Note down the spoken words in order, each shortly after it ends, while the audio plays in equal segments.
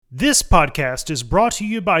This podcast is brought to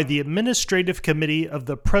you by the Administrative Committee of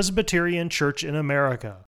the Presbyterian Church in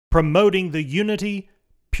America, promoting the unity,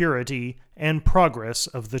 purity, and progress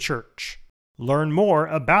of the Church. Learn more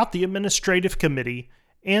about the Administrative Committee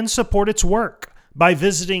and support its work by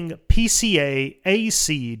visiting pcaac.org.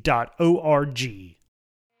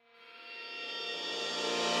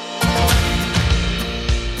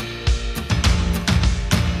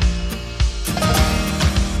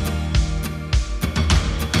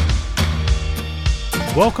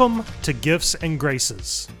 Welcome to Gifts and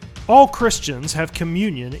Graces. All Christians have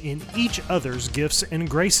communion in each other's gifts and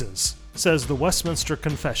graces, says the Westminster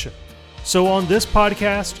Confession. So on this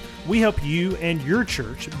podcast, we help you and your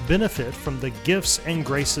church benefit from the gifts and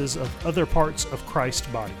graces of other parts of Christ's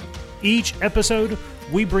body. Each episode,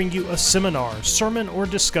 we bring you a seminar, sermon, or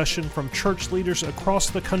discussion from church leaders across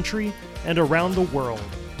the country and around the world,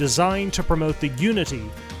 designed to promote the unity,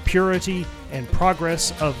 purity, and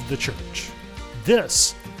progress of the church.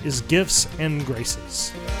 This is Gifts and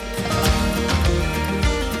Graces.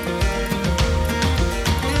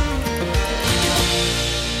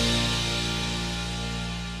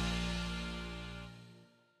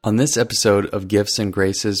 On this episode of Gifts and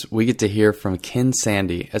Graces, we get to hear from Ken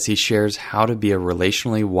Sande as he shares how to be a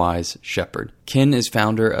relationally wise shepherd. Ken is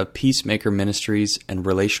founder of Peacemaker Ministries and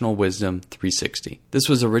Relational Wisdom 360. This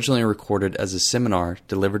was originally recorded as a seminar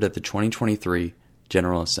delivered at the 2023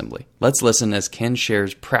 General Assembly. Let's listen as Ken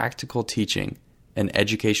shares practical teaching and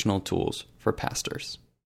educational tools for pastors.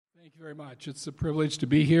 Thank you very much. It's a privilege to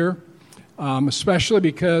be here, especially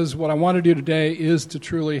because what I want to do today is to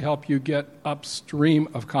truly help you get upstream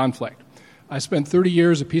of conflict. I spent 30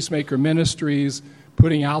 years at Peacemaker Ministries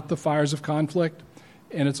putting out the fires of conflict,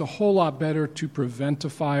 and it's a whole lot better to prevent a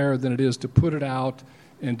fire than it is to put it out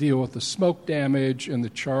and deal with the smoke damage and the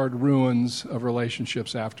charred ruins of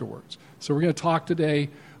relationships afterwards. So we're going to talk today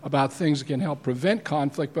about things that can help prevent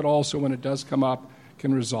conflict, but also when it does come up,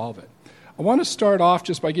 can resolve it. I want to start off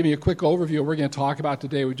just by giving you a quick overview of what we're going to talk about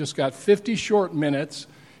today. We've just got 50 short minutes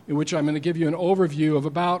in which I'm going to give you an overview of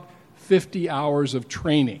about 50 hours of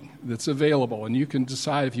training that's available, and you can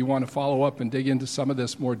decide if you want to follow up and dig into some of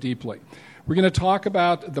this more deeply. We're going to talk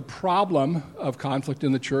about the problem of conflict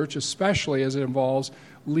in the church, especially as it involves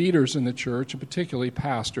leaders in the church, and particularly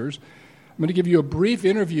pastors. I'm going to give you a brief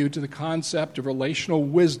interview to the concept of relational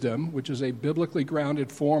wisdom, which is a biblically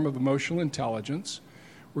grounded form of emotional intelligence.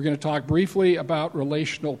 We're going to talk briefly about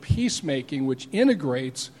relational peacemaking, which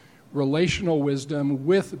integrates relational wisdom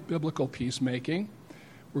with biblical peacemaking.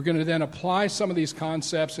 We're going to then apply some of these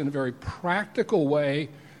concepts in a very practical way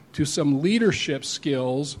to some leadership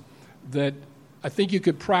skills that I think you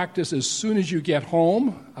could practice as soon as you get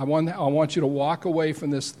home. I want you to walk away from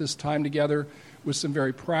this time together with some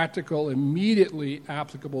very practical, immediately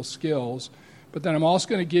applicable skills. But then I'm also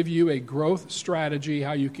going to give you a growth strategy,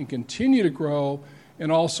 how you can continue to grow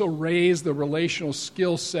and also raise the relational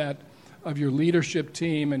skill set of your leadership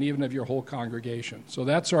team and even of your whole congregation. So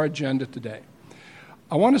that's our agenda today.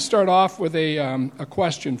 I want to start off with a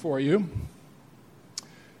question for you.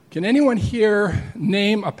 Can anyone here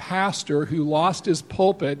name a pastor who lost his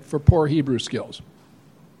pulpit for poor Hebrew skills?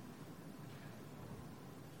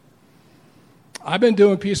 I've been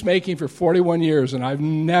doing peacemaking for 41 years, and I've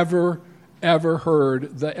never, ever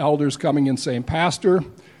heard the elders coming and saying, "Pastor,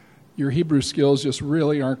 your Hebrew skills just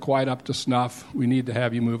really aren't quite up to snuff. We need to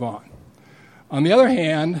have you move on." On the other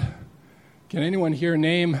hand, can anyone here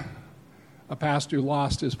name a pastor who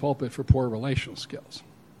lost his pulpit for poor relational skills?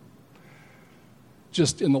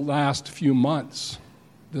 Just in the last few months,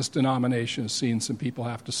 this denomination has seen some people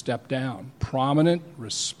have to step down. Prominent,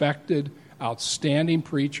 respected, outstanding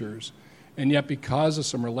preachers, and yet because of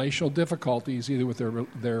some relational difficulties, either with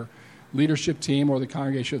their leadership team or the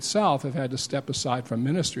congregation itself, have had to step aside from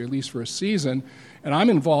ministry, at least for a season. And I'm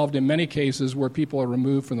involved in many cases where people are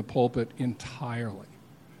removed from the pulpit entirely,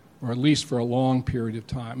 or at least for a long period of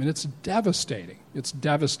time. And it's devastating. It's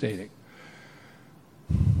devastating.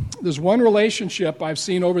 There's one relationship I've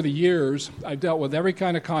seen over the years. I've dealt with every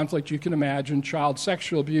kind of conflict you can imagine: child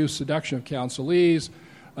sexual abuse, seduction of counselees,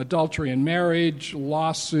 adultery in marriage,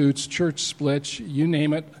 lawsuits, church splits, you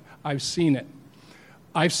name it, I've seen it.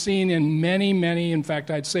 I've seen in many, in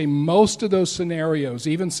fact, I'd say most of those scenarios,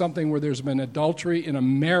 even something where there's been adultery in a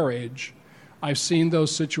marriage, I've seen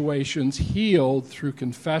those situations healed through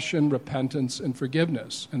confession, repentance, and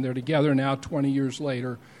forgiveness. And they're together now 20 years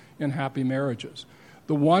later in happy marriages.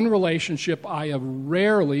 The one relationship I have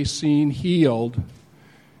rarely seen healed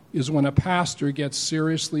is when a pastor gets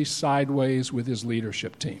seriously sideways with his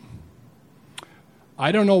leadership team.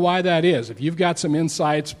 I don't know why that is. If you've got some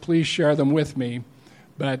insights, please share them with me.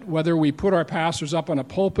 But whether we put our pastors up on a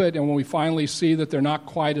pulpit and when we finally see that they're not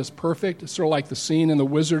quite as perfect, it's sort of like the scene in The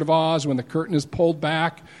Wizard of Oz when the curtain is pulled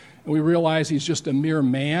back and we realize he's just a mere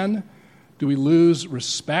man, do we lose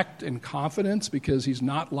respect and confidence because he's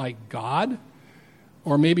not like God?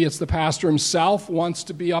 Or maybe it's the pastor himself wants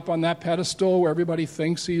to be up on that pedestal where everybody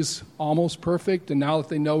thinks he's almost perfect, and now that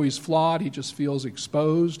they know he's flawed, he just feels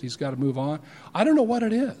exposed. He's got to move on. I don't know what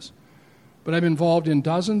it is, but I'm involved in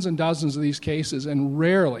dozens and dozens of these cases, and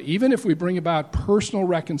rarely, even if we bring about personal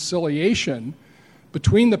reconciliation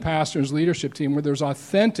between the pastor and his leadership team where there's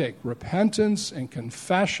authentic repentance and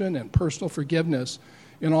confession and personal forgiveness,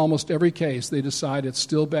 in almost every case, they decide it's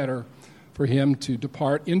still better for him to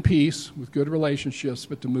depart in peace with good relationships,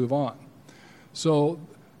 but to move on. So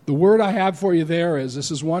the word I have for you there is this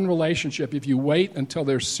is one relationship. If you wait until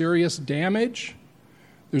there's serious damage,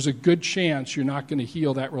 there's a good chance you're not going to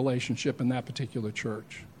heal that relationship in that particular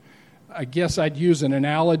church. I guess I'd use an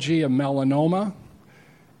analogy of melanoma.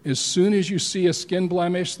 As soon as you see a skin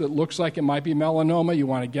blemish that looks like it might be melanoma, you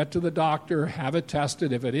want to get to the doctor, have it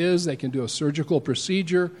tested. If it is, they can do a surgical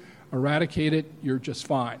procedure, eradicate it, you're just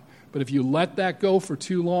fine. But if you let that go for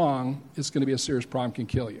too long, it's going to be a serious problem, can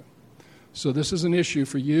kill you. So this is an issue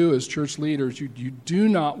for you as church leaders. You do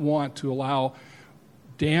not want to allow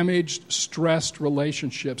damaged, stressed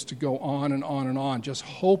relationships to go on and on and on, just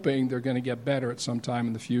hoping they're going to get better at some time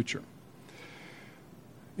in the future.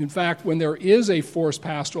 In fact, when there is a forced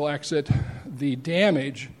pastoral exit, the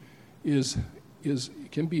damage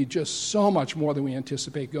can be just so much more than we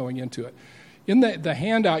anticipate going into it. In the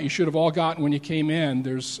handout you should have all gotten when you came in,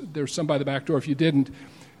 there's some by the back door if you didn't,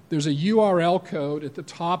 there's a URL code at the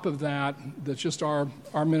top of that that's just our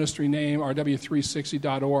ministry name,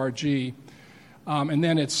 rw360.org, and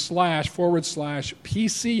then it's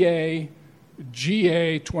 //PCA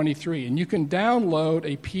GA23. And you can download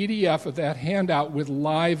a PDF of that handout with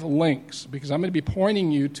live links because I'm going to be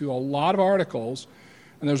pointing you to a lot of articles,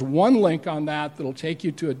 and there's one link on that that'll take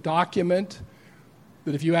you to a document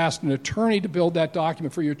that if you asked an attorney to build that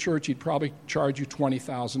document for your church, he'd probably charge you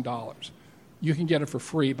 $20,000. You can get it for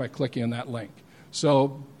free by clicking on that link.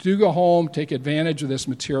 So do go home, take advantage of this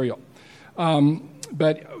material.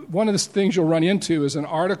 But one of the things you'll run into is an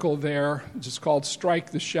article there, it's called Strike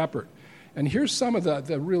the Shepherd. And here's some of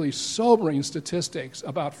the really sobering statistics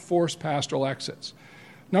about forced pastoral exits.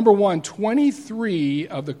 Number one,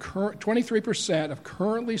 23% of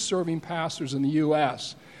currently serving pastors in the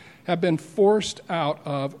U.S. have been forced out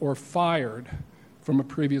of or fired from a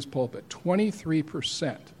previous pulpit.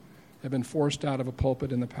 23% have been forced out of a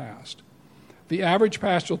pulpit in the past. The average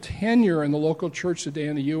pastoral tenure in the local church today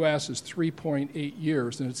in the U.S. is 3.8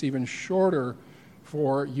 years, and it's even shorter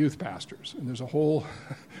for youth pastors. And there's a whole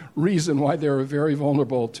reason why they're very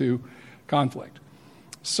vulnerable to conflict.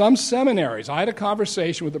 Some seminaries, I had a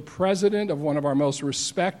conversation with the president of one of our most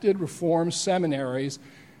respected Reformed seminaries,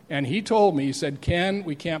 and he told me, he said, Ken,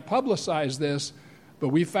 we can't publicize this, but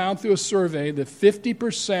we found through a survey that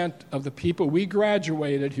 50% of the people we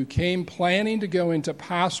graduated who came planning to go into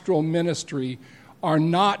pastoral ministry are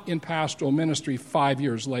not in pastoral ministry 5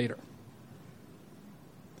 years later.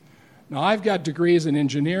 Now, I've got degrees in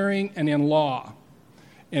engineering and in law,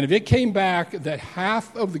 and if it came back that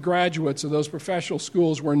half of the graduates of those professional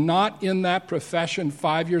schools were not in that profession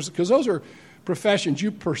 5 years, because those are professions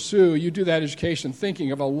you pursue, you do that education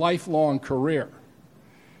thinking of a lifelong career.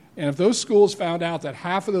 And if those schools found out that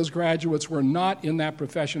half of those graduates were not in that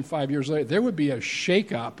profession 5 years later, there would be a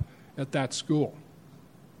shakeup at that school.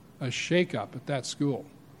 A shakeup at that school.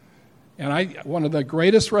 And one of the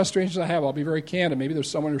greatest frustrations I have, I'll be very candid, maybe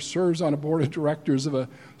there's someone who serves on a board of directors of a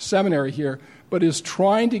seminary here, but is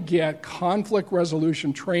trying to get conflict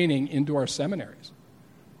resolution training into our seminaries.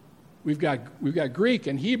 We've got Greek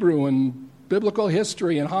and Hebrew and biblical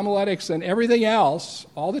history and homiletics and everything else,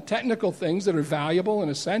 all the technical things that are valuable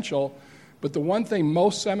and essential, but the one thing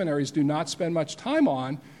most seminaries do not spend much time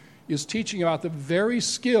on is teaching about the very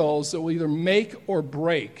skills that will either make or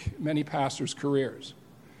break many pastors' careers.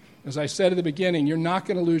 As I said at the beginning, you're not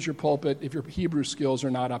going to lose your pulpit if your Hebrew skills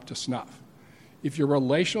are not up to snuff. If your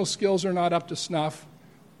relational skills are not up to snuff,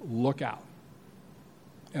 look out.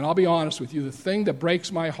 And I'll be honest with you, the thing that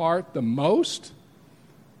breaks my heart the most,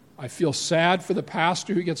 I feel sad for the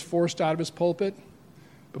pastor who gets forced out of his pulpit,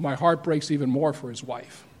 but my heart breaks even more for his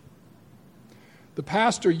wife. The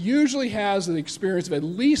pastor usually has the experience of at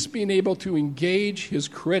least being able to engage his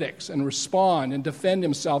critics and respond and defend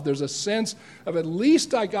himself. There's a sense of at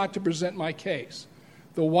least I got to present my case.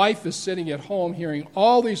 The wife is sitting at home hearing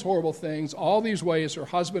all these horrible things, all these ways her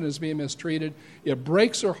husband is being mistreated. It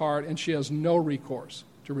breaks her heart, and she has no recourse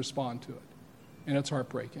to respond to it. And it's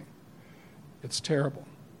heartbreaking. It's terrible.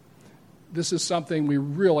 this is something we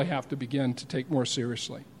really have to begin to take more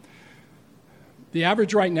seriously. The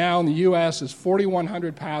average right now in the U.S. is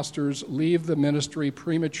 4,100 pastors leave the ministry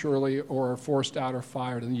prematurely or are forced out or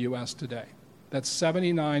fired in the U.S. today. That's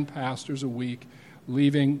 79 pastors a week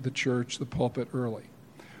leaving the church, the pulpit, early.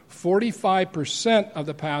 45% of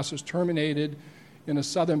the pastors terminated in a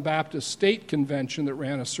Southern Baptist state convention that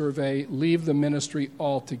ran a survey leave the ministry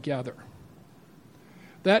altogether.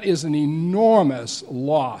 That is an enormous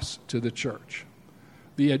loss to the church.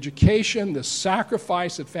 The education, the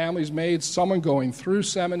sacrifice that families made, someone going through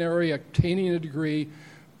seminary, obtaining a degree,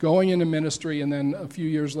 going into ministry, and then a few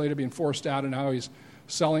years later being forced out, and now he's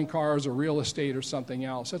selling cars or real estate or something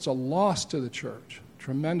else. That's a loss to the church,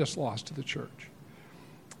 tremendous loss to the church.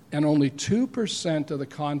 And only 2% of the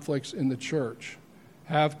conflicts in the church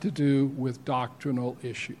have to do with doctrinal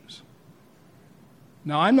issues.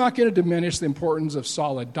 Now, I'm not going to diminish the importance of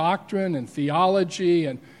solid doctrine and theology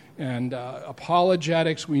and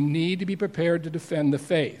apologetics. We need to be prepared to defend the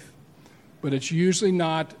faith. But it's usually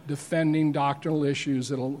not defending doctrinal issues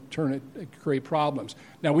that will create problems.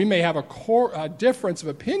 Now, we may have a difference of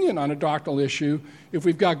opinion on a doctrinal issue. If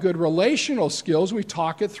we've got good relational skills, we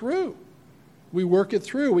talk it through. We work it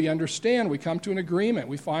through. We understand. We come to an agreement.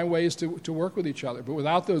 We find ways to work with each other. But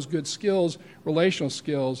without those good skills, relational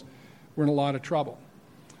skills, we're in a lot of trouble.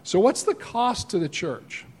 So what's the cost to the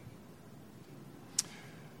church?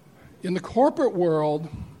 In the corporate world,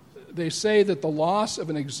 they say that the loss of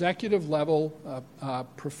an executive level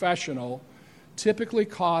professional typically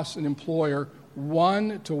costs an employer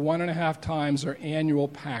 1 to 1.5 times their annual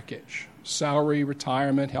package, salary,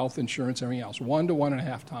 retirement, health insurance, everything else, 1 to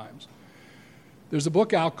 1.5 times. There's a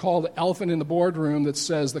book out called Elephant in the Boardroom that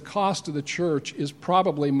says the cost of the church is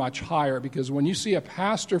probably much higher, because when you see a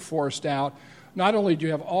pastor forced out, not only do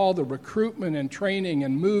you have all the recruitment and training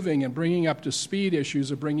and moving and bringing up to speed issues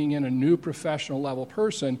of bringing in a new professional level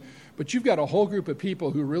person, but you've got a whole group of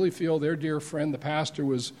people who really feel their dear friend, the pastor,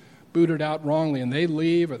 was booted out wrongly, and they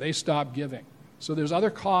leave or they stop giving. So there's other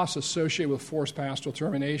costs associated with forced pastoral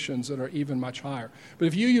terminations that are even much higher. But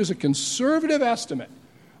if you use a conservative estimate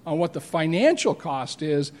on what the financial cost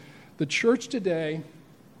is, the church today,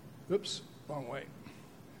 is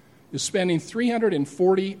spending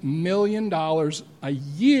 $340 million a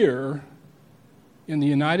year in the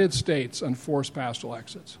United States on forced pastoral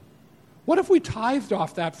exits. What if we tithed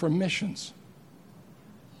off that for missions?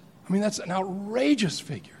 I mean, that's an outrageous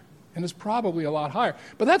figure, and it's probably a lot higher.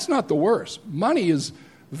 But that's not the worst. Money is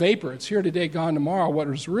vapor. It's here today, gone tomorrow. What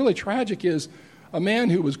is really tragic is a man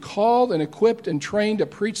who was called and equipped and trained to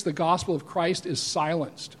preach the gospel of Christ is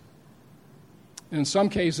silenced. And in some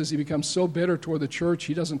cases, he becomes so bitter toward the church,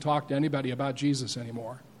 he doesn't talk to anybody about Jesus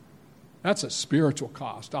anymore. That's a spiritual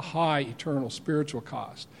cost, a high, eternal spiritual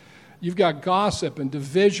cost. You've got gossip and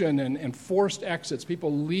division and forced exits,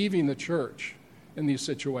 people leaving the church in these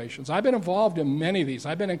situations. I've been involved in many of these.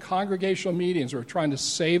 I've been in congregational meetings where we're trying to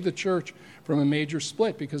save the church from a major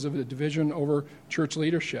split because of a division over church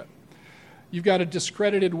leadership. You've got a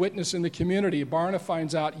discredited witness in the community. Barna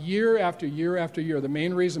finds out year after year after year the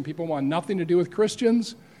main reason people want nothing to do with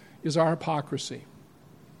Christians is our hypocrisy.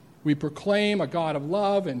 We proclaim a God of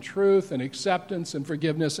love and truth and acceptance and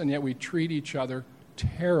forgiveness, and yet we treat each other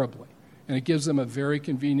terribly. And it gives them a very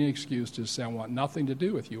convenient excuse to say, I want nothing to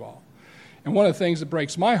do with you all. And one of the things that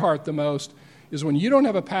breaks my heart the most is when you don't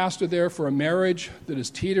have a pastor there for a marriage that is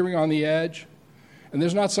teetering on the edge, and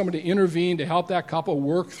there's not somebody to intervene to help that couple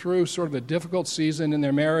work through sort of a difficult season in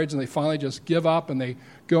their marriage, and they finally just give up and they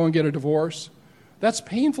go and get a divorce. That's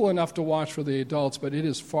painful enough to watch for the adults, but it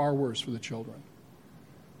is far worse for the children.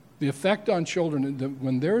 The effect on children,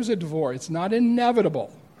 when there is a divorce, it's not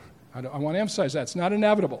inevitable. I want to emphasize that. It's not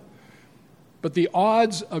inevitable. But the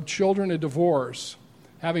odds of children in divorce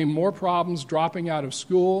having more problems dropping out of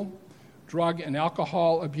school, drug and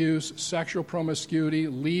alcohol abuse, sexual promiscuity,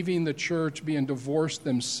 leaving the church, being divorced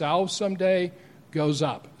themselves someday, goes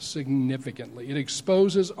up significantly. It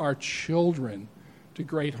exposes our children to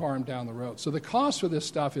great harm down the road. So the cost for this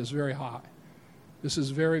stuff is very high. This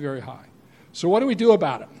is very, very high. So what do we do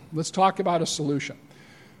about it? Let's talk about a solution.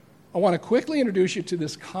 I want to quickly introduce you to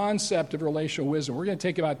this concept of relational wisdom. We're going to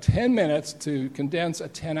take about 10 minutes to condense a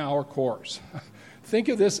 10-hour course. Think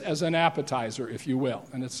of this as an appetizer, if you will,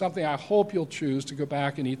 and it's something I hope you'll choose to go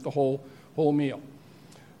back and eat the whole meal.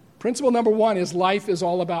 Principle number 1 is life is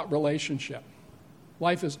all about relationship.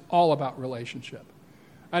 Life is all about relationship.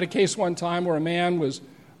 I had a case one time where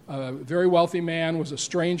a very wealthy man, was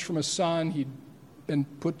estranged from his son. He'd been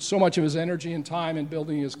put so much of his energy and time in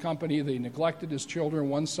building his company that he neglected his children.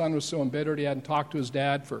 One son was so embittered he hadn't talked to his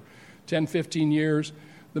dad for 10, 15 years.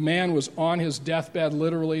 The man was on his deathbed,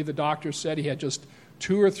 literally. The doctor said he had just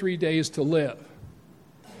 2 or 3 days to live.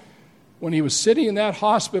 When he was sitting in that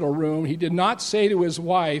hospital room, he did not say to his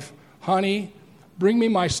wife, "Honey, bring me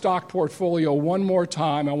my stock portfolio one more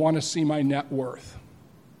time. I want to see my net worth."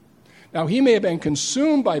 Now, he may have been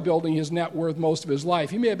consumed by building his net worth most of his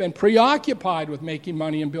life. He may have been preoccupied with making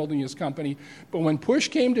money and building his company. But when push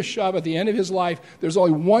came to shove at the end of his life, there's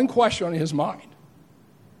only one question on his mind.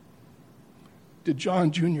 Did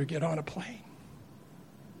John Jr. get on a plane?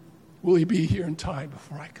 Will he be here in time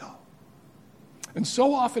before I go? And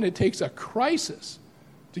so often it takes a crisis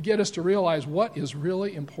to get us to realize what is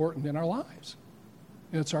really important in our lives.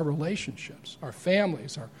 And it's our relationships, our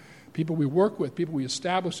families, our people we work with, people we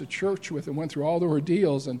established a church with and went through all the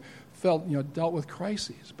ordeals and dealt with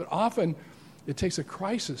crises. But often it takes a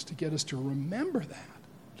crisis to get us to remember that,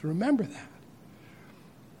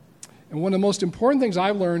 And one of the most important things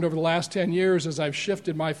I've learned over the last 10 years as I've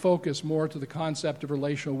shifted my focus more to the concept of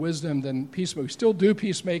relational wisdom than peacemaking. We still do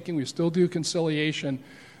peacemaking, we still do conciliation,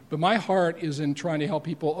 but my heart is in trying to help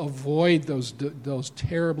people avoid those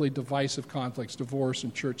terribly divisive conflicts, divorce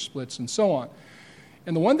and church splits and so on.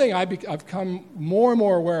 And the one thing I've become more and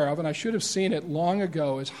more aware of, and I should have seen it long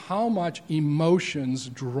ago, is how much emotions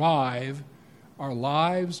drive our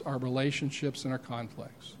lives, our relationships, and our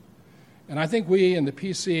conflicts. And I think we in the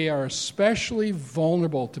PCA are especially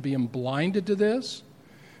vulnerable to being blinded to this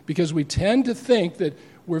because we tend to think that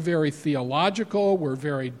we're very theological, we're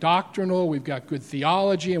very doctrinal, we've got good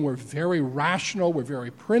theology, and we're very rational, we're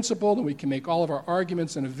very principled, and we can make all of our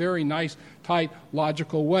arguments in a very nice, tight,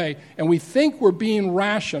 logical way. And we think we're being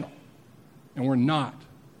rational, and we're not.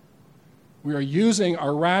 We are using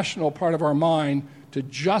our rational part of our mind to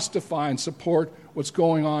justify and support what's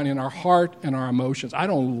going on in our heart and our emotions. I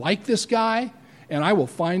don't like this guy, and I will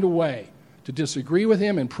find a way to disagree with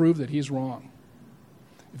him and prove that he's wrong.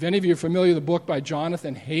 If any of you are familiar with the book by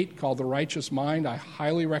Jonathan Haidt called The Righteous Mind, I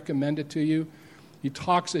highly recommend it to you.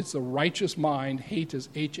 It's the righteous mind. Haidt is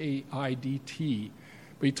H-A-I-D-T.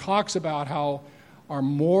 But he talks about how our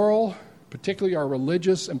moral, particularly our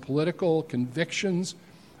religious and political convictions,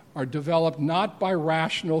 are developed not by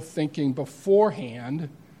rational thinking beforehand.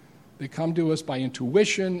 They come to us by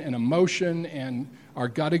intuition and emotion and our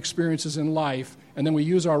gut experiences in life, and then we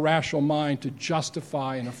use our rational mind to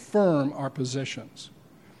justify and affirm our positions.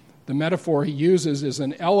 The metaphor he uses is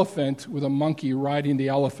an elephant with a monkey riding the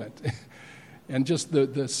elephant. And just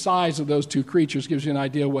the size of those two creatures gives you an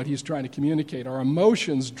idea of what he's trying to communicate. Our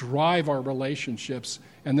emotions drive our relationships,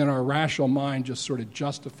 and then our rational mind just sort of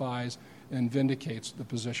justifies and vindicates the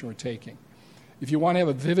position we're taking. If you want to have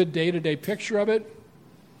a vivid day-to-day picture of it,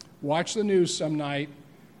 watch the news some night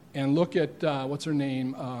and look at, what's her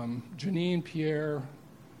name, Jeanine Pierre,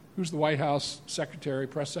 who's the White House secretary,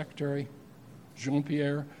 press secretary,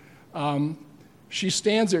 Jean-Pierre. She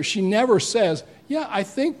stands there. She never says, yeah, I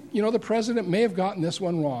think, the president may have gotten this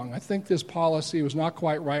one wrong. I think this policy was not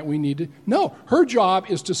quite right. We need to. No, her job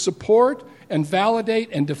is to support and validate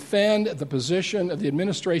and defend the position of the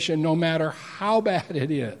administration no matter how bad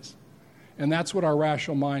it is. And that's what our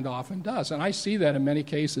rational mind often does. And I see that in many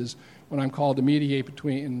cases when I'm called to mediate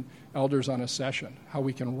between elders on a session, how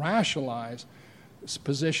we can rationalize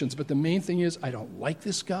positions. But the main thing is, I don't like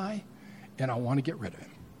this guy, and I want to get rid of him.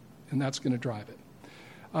 And that's going to drive it.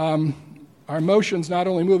 Our emotions not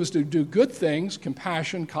only move us to do good things,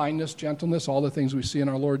 compassion, kindness, gentleness, all the things we see in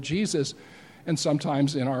our Lord Jesus, and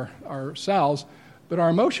sometimes in ourselves, but our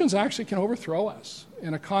emotions actually can overthrow us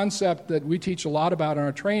in a concept that we teach a lot about in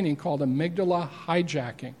our training called amygdala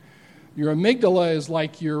hijacking. Your amygdala is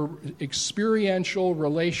like your experiential,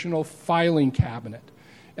 relational filing cabinet,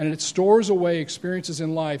 and it stores away experiences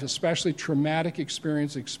in life, especially traumatic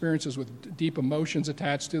experiences with deep emotions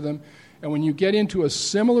attached to them. And when you get into a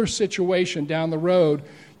similar situation down the road,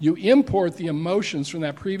 you import the emotions from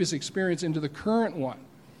that previous experience into the current one.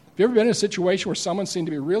 Have you ever been in a situation where someone seemed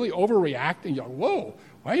to be really overreacting? You're like, whoa,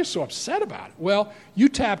 why are you so upset about it? Well, you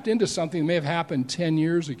tapped into something that may have happened 10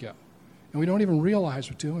 years ago, and we don't even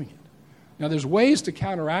realize we're doing it. Now, there's ways to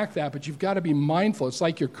counteract that, but you've got to be mindful. It's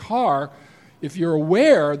like your car. If you're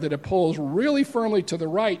aware that it pulls really firmly to the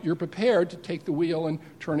right, you're prepared to take the wheel and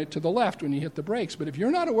turn it to the left when you hit the brakes. But if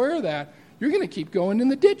you're not aware of that, you're going to keep going in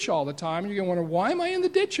the ditch all the time, and you're going to wonder, why am I in the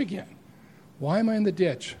ditch again? Why am I in the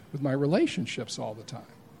ditch with my relationships all the time?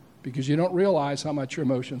 Because you don't realize how much your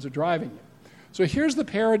emotions are driving you. So here's the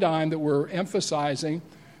paradigm that we're emphasizing.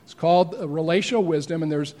 It's called relational wisdom,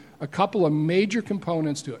 and there's a couple of major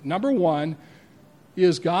components to it. Number one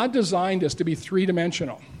is God designed us to be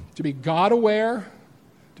three-dimensional, to be God-aware,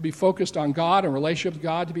 to be focused on God and relationship with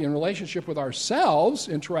God, to be in relationship with ourselves,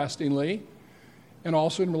 interestingly, and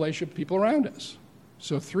also in relationship with people around us.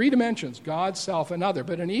 So 3 dimensions, God, self, and other.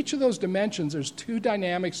 But in each of those dimensions, there's 2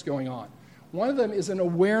 dynamics going on. One of them is an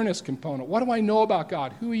awareness component. What do I know about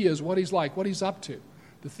God? Who he is, what he's like, what he's up to.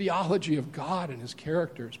 The theology of God and his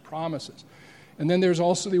character, his promises. And then there's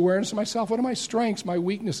also the awareness of myself. What are my strengths, my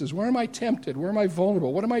weaknesses? Where am I tempted? Where am I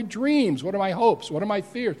vulnerable? What are my dreams? What are my hopes? What are my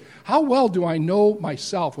fears? How well do I know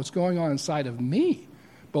myself, what's going on inside of me,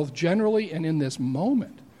 both generally and in this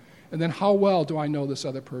moment? And then how well do I know this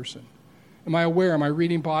other person? Am I aware? Am I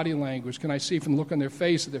reading body language? Can I see from the look on their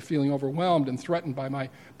face that they're feeling overwhelmed and threatened by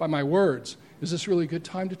my words? Is this really a good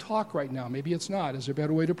time to talk right now? Maybe it's not. Is there a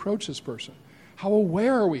better way to approach this person? How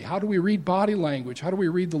aware are we? How do we read body language? How do we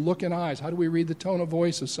read the look in eyes? How do we read the tone of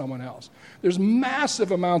voice of someone else? There's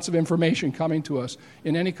massive amounts of information coming to us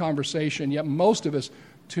in any conversation, yet most of us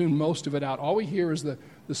tune most of it out. All we hear is the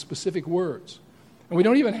specific words. And we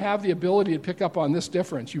don't even have the ability to pick up on this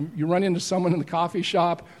difference. You run into someone in the coffee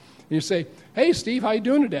shop, and you say, "Hey, Steve, how you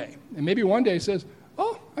doing today?" And maybe one day he says,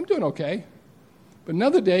 "Oh, I'm doing okay." But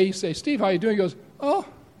another day you say, "Steve, how you doing?" He goes, "Oh,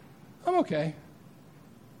 I'm okay."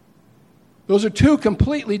 Those are 2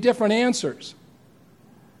 completely different answers.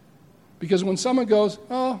 Because when someone goes,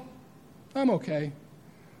 "Oh, I'm okay,"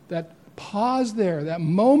 that pause there, that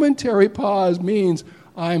momentary pause means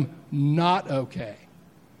I'm not okay.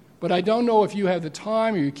 But I don't know if you have the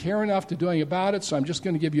time or you care enough to do anything about it, so I'm just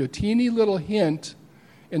going to give you a teeny little hint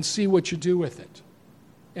and see what you do with it.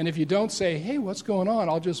 And if you don't say, "Hey, what's going on?"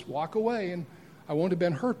 I'll just walk away and I won't have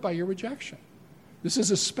been hurt by your rejection. This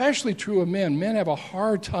is especially true of men. Men have a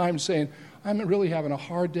hard time saying, "I'm really having a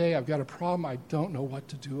hard day. I've got a problem. I don't know what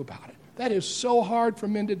to do about it." That is so hard for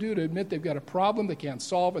men to do, to admit they've got a problem they can't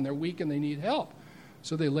solve and they're weak and they need help.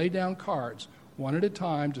 So they lay down cards, one at a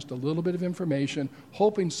time, just a little bit of information,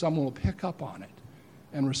 hoping someone will pick up on it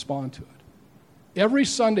and respond to it. Every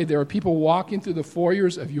Sunday there are people walking through the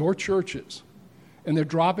foyers of your churches, and they're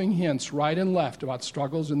dropping hints right and left about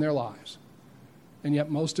struggles in their lives. And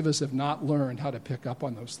yet most of us have not learned how to pick up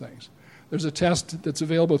on those things. There's a test that's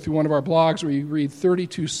available through one of our blogs where you read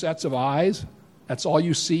 32 sets of eyes. That's all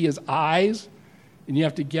you see is eyes, and you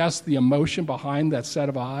have to guess the emotion behind that set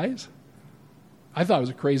of eyes. I thought it was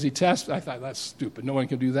a crazy test. I thought, that's stupid. No one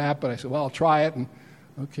can do that. But I said, well, I'll try it. And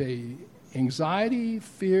okay, anxiety,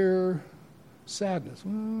 fear, sadness.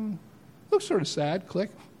 Looks sort of sad.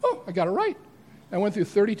 Click. Oh, I got it right. I went through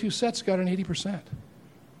 32 sets, got an 80%.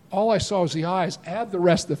 All I saw was the eyes. Add the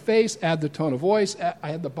rest of the face, add the tone of voice, I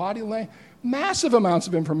had the body language. Massive amounts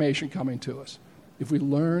of information coming to us if we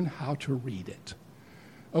learn how to read it.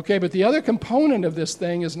 Okay, but the other component of this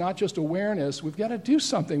thing is not just awareness. We've got to do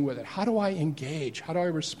something with it. How do I engage? How do I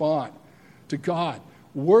respond to God?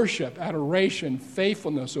 Worship, adoration,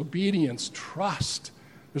 faithfulness, obedience, trust.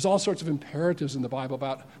 There's all sorts of imperatives in the Bible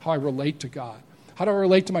about how I relate to God. How do I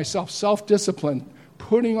relate to myself? Self-discipline,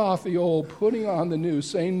 putting off the old, putting on the new,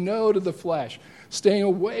 saying no to the flesh, staying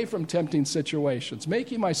away from tempting situations,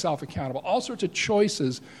 making myself accountable, all sorts of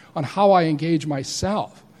choices on how I engage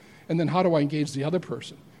myself. And then how do I engage the other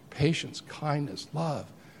person? Patience, kindness, love,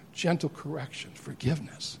 gentle correction,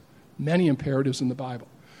 forgiveness. Many imperatives in the Bible.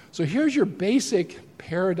 So here's your basic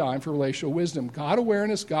paradigm for relational wisdom. God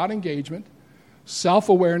awareness, God engagement.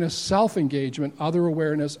 Self-awareness, self-engagement. Other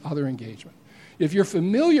awareness, other engagement. If you're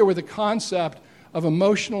familiar with the concept of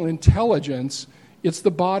emotional intelligence, it's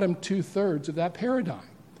the bottom 2/3 of that paradigm.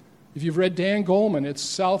 If you've read Dan Goleman, it's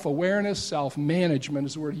self-awareness, self-management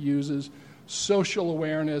is the word he uses, social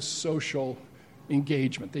awareness, social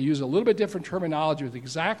engagement. They use a little bit different terminology, but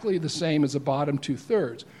exactly the same as the bottom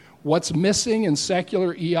 2/3. What's missing in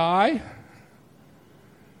secular EI?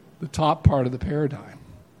 The top part of the paradigm.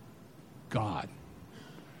 God.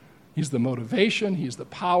 He's the motivation, he's the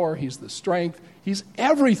power, he's the strength, he's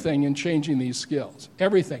everything in changing these skills,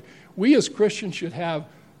 everything. We as Christians should have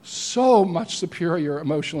so much superior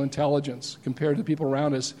emotional intelligence compared to people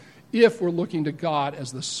around us if we're looking to God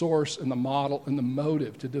as the source and the model and the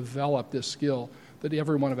motive to develop this skill that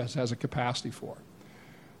every one of us has a capacity for.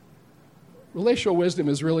 Relational wisdom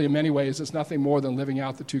is really, in many ways, it's nothing more than living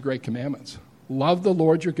out the 2 great commandments. Love the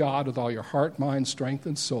Lord your God with all your heart, mind, strength,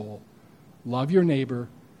 and soul. Love your neighbor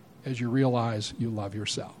as you realize you love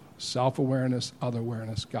yourself. Self-awareness, other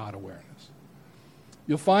awareness, God awareness.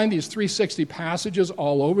 You'll find these 360 passages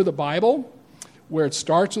all over the Bible where it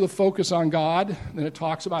starts with a focus on God, then it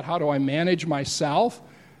talks about how do I manage myself,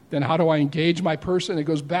 then how do I engage my person, it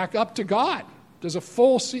goes back up to God. There's a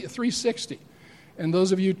full 360. And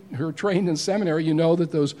those of you who are trained in seminary, you know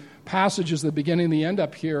that those passages, the beginning and the end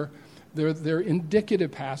up here, they're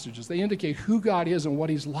indicative passages. They indicate who God is and what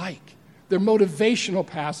he's like. They're motivational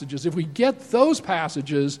passages. If we get those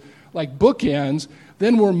passages, like bookends,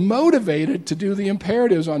 then we're motivated to do the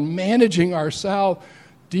imperatives on managing ourselves,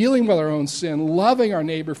 dealing with our own sin, loving our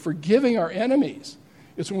neighbor, forgiving our enemies.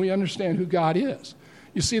 It's when we understand who God is.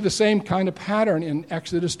 You see the same kind of pattern in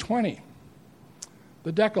Exodus 20,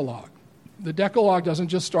 the Decalogue. The Decalogue doesn't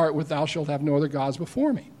just start with, thou shalt have no other gods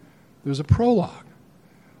before me. There's a prologue.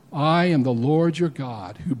 I am the Lord your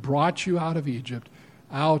God who brought you out of Egypt,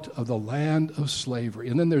 out of the land of slavery.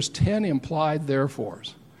 And then there's 10 implied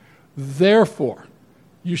therefores. Therefore,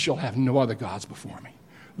 you shall have no other gods before me.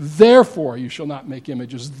 Therefore, you shall not make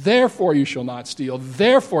images. Therefore, you shall not steal.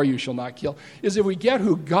 Therefore, you shall not kill. Is if we get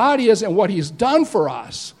who God is and what he's done for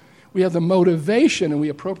us, we have the motivation and we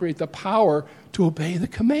appropriate the power to obey the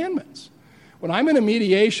commandments. When I'm in a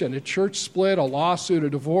mediation, a church split, a lawsuit, a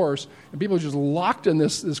divorce, and people are just locked in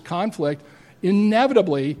this conflict,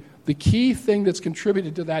 inevitably, the key thing that's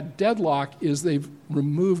contributed to that deadlock is they've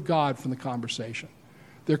removed God from the conversation.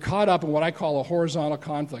 They're caught up in what I call a horizontal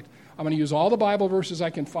conflict. I'm going to use all the Bible verses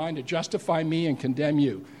I can find to justify me and condemn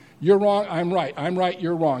you. You're wrong, I'm right. I'm right,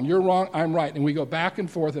 you're wrong. You're wrong, I'm right. And we go back and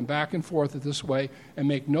forth this way and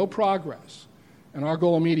make no progress. And our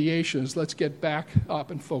goal of mediation is let's get back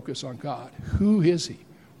up and focus on God. Who is he?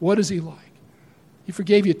 What is he like? He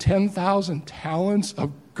forgave you 10,000 talents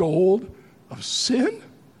of gold of sin?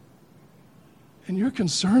 And you're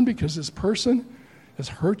concerned because this person has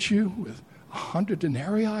hurt you with 100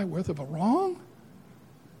 denarii worth of a wrong?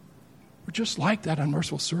 We're just like that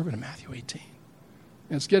unmerciful servant in Matthew 18.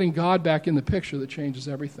 And it's getting God back in the picture that changes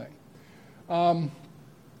everything.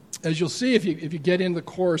 As you'll see, if you get into the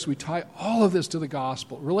course, we tie all of this to the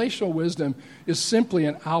gospel. Relational wisdom is simply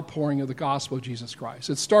an outpouring of the gospel of Jesus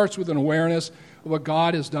Christ. It starts with an awareness of what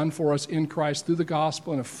God has done for us in Christ through the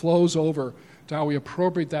gospel, and it flows over to how we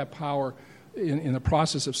appropriate that power in the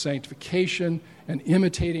process of sanctification and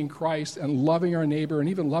imitating Christ and loving our neighbor and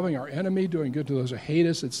even loving our enemy, doing good to those who hate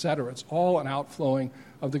us, etc. It's all an outflowing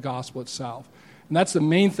of the gospel itself. And that's the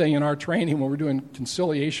main thing in our training when we're doing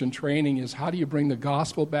conciliation training is how do you bring the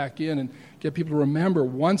gospel back in and get people to remember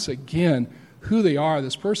once again who they are.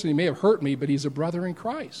 This person, he may have hurt me, but he's a brother in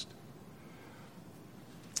Christ.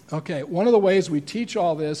 Okay, one of the ways we teach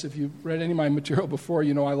all this, if you've read any of my material before,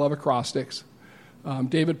 you know I love acrostics.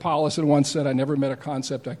 David Paulison once said, I never met a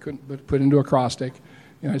concept I couldn't put into acrostic.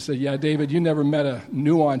 And I said, yeah, David, you never met a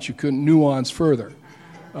nuance you couldn't nuance further.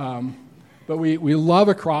 But we love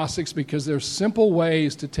acrostics because they're simple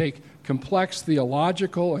ways to take complex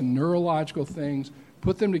theological and neurological things,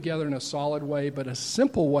 put them together in a solid way, but a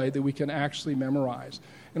simple way that we can actually memorize.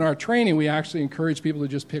 In our training, we actually encourage people to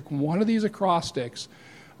just pick one of these acrostics.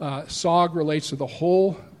 SOG relates to the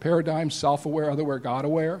whole paradigm, self-aware, other-aware,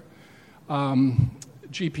 God-aware.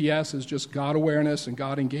 GPS is just God awareness and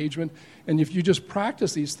God engagement. And if you just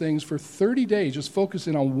practice these things for 30 days, just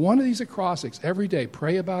focusing on one of these acrostics every day,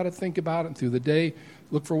 pray about it, think about it, and through the day,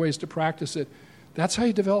 look for ways to practice it. That's how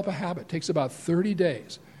you develop a habit. It takes about 30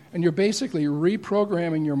 days. And you're basically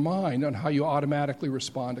reprogramming your mind on how you automatically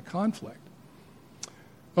respond to conflict.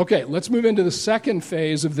 Okay, let's move into the second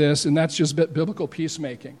phase of this, and that's just biblical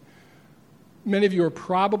peacemaking. Many of you are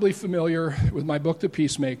probably familiar with my book, The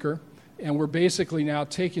Peacemaker. And we're basically now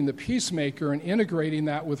taking the peacemaker and integrating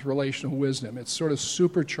that with relational wisdom. It's sort of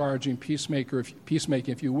supercharging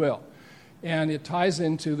peacemaking, if you will. And it ties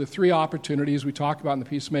into the three opportunities we talk about in the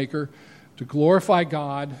peacemaker: to glorify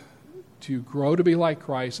God, to grow to be like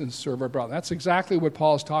Christ, and serve our brother. That's exactly what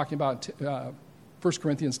Paul is talking about 1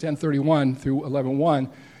 Corinthians 10:31 through 11:1.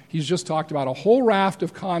 He's just talked about a whole raft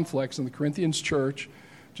of conflicts in the Corinthians church,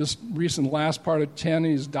 just recent last part of 10,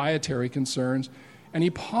 his dietary concerns. And he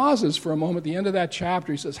pauses for a moment at the end of that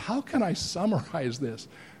chapter. He says, how can I summarize this?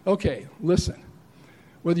 Okay, listen.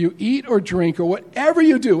 Whether you eat or drink or whatever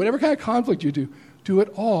you do, whatever kind of conflict you do it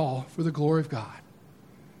all for the glory of God.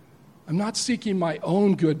 I'm not seeking my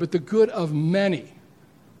own good, but the good of many.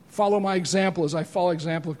 Follow my example as I follow the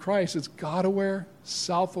example of Christ. It's God-aware,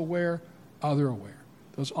 self-aware, other-aware.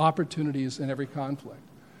 Those opportunities in every conflict.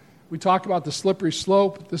 We talk about the slippery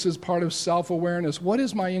slope. This is part of self-awareness. What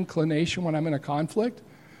is my inclination when I'm in a conflict?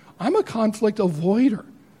 I'm a conflict avoider.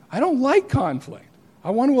 I don't like conflict.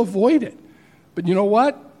 I want to avoid it. But you know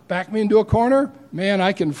what? Back me into a corner, man,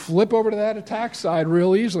 I can flip over to that attack side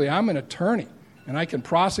real easily. I'm an attorney, and I can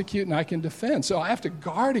prosecute and I can defend. So I have to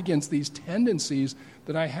guard against these tendencies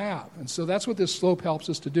that I have. And so that's what this slope helps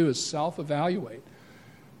us to do, is self-evaluate.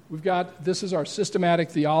 This is our systematic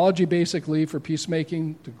theology, basically, for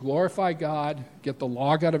peacemaking: to glorify God, get the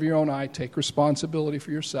log out of your own eye, take responsibility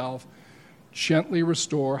for yourself, gently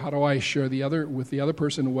restore. How do I share with the other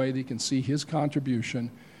person in a way that you can see his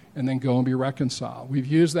contribution, and then go and be reconciled? We've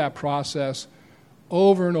used that process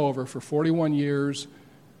over and over for 41 years,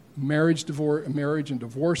 marriage and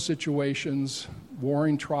divorce situations,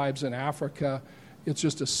 warring tribes in Africa. It's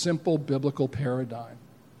just a simple biblical paradigm.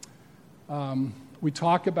 We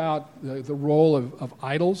talk about the role of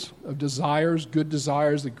idols, of desires, good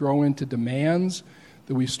desires that grow into demands,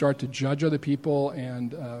 that we start to judge other people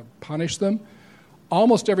and punish them.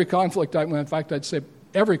 Almost every conflict, in fact, I'd say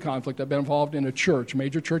every conflict I've been involved in a church,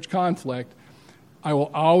 major church conflict, I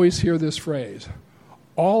will always hear this phrase,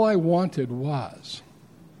 all I wanted was.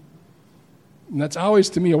 And that's always,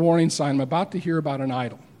 to me, a warning sign. I'm about to hear about an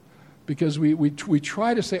idol. Because we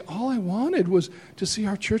try to say, all I wanted was to see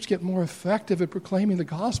our church get more effective at proclaiming the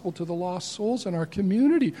gospel to the lost souls in our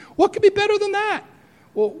community. What could be better than that?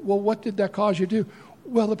 Well, what did that cause you to do?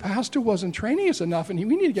 Well, the pastor wasn't training us enough, and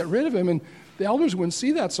we need to get rid of him, and the elders wouldn't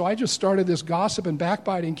see that, so I just started this gossip and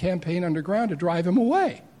backbiting campaign underground to drive him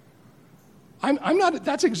away. I'm not.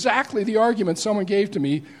 That's exactly the argument someone gave to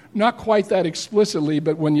me, not quite that explicitly,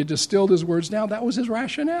 but when you distilled his words down, that was his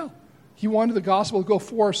rationale. He wanted the gospel to go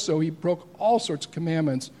forth, so he broke all sorts of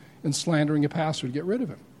commandments in slandering a pastor to get rid of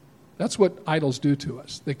him. That's what idols do to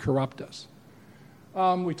us. They corrupt us.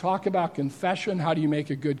 We talk about confession. How do you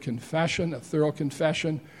make a good confession, a thorough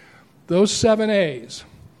confession? Those 7 A's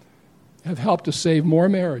have helped to save more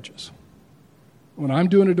marriages. When I'm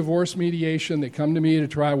doing a divorce mediation, they come to me to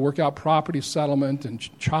try to work out property settlement and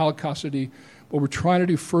child custody. What we're trying to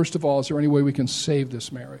do, first of all, is there any way we can save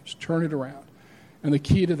this marriage, turn it around? And the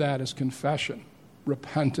key to that is confession,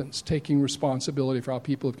 repentance, taking responsibility for how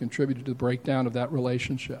people have contributed to the breakdown of that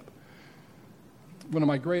relationship.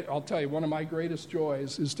 I'll tell you, one of my greatest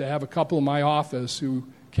joys is to have a couple in my office who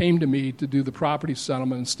came to me to do the property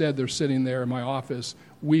settlement. Instead, they're sitting there in my office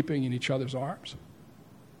weeping in each other's arms,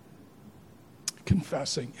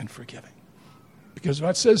 confessing and forgiving. Because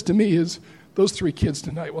what it says to me is those 3 kids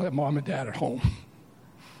tonight will have mom and dad at home,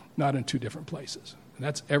 not in 2 different places. And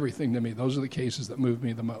that's everything to me. Those are the cases that move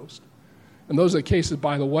me the most. And those are the cases,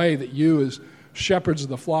 by the way, that you as shepherds of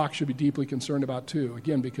the flock should be deeply concerned about too.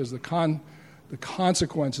 Again, because the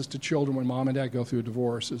consequences to children when mom and dad go through a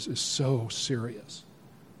divorce is so serious.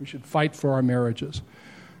 We should fight for our marriages.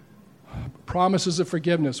 Promises of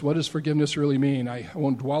forgiveness. What does forgiveness really mean? I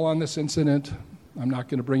won't dwell on this incident. I'm not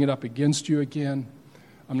going to bring it up against you again.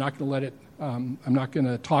 I'm not going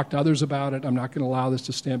to talk to others about it. I'm not going to allow this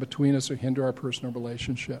to stand between us or hinder our personal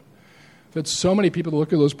relationship. I've had so many people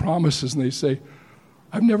look at those promises and they say,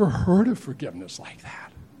 I've never heard of forgiveness like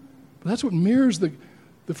that. But that's what mirrors the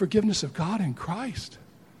forgiveness of God in Christ.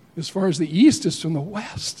 As far as the east is from the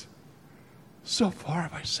west, so far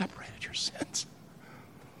have I separated your sins.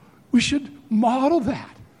 We should model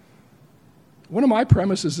that. One of my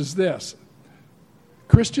premises is this.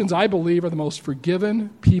 Christians, I believe, are the most forgiven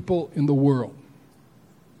people in the world.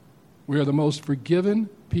 We are the most forgiven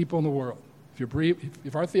people in the world.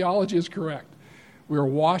 If our theology is correct, we are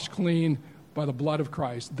washed clean by the blood of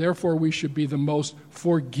Christ. Therefore, we should be the most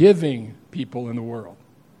forgiving people in the world.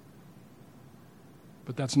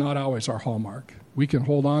 But that's not always our hallmark. We can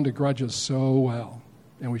hold on to grudges so well.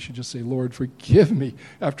 And we should just say, Lord, forgive me.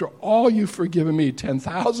 After all you've forgiven me,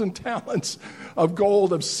 10,000 talents of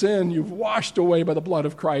gold of sin you've washed away by the blood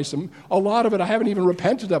of Christ. And a lot of it I haven't even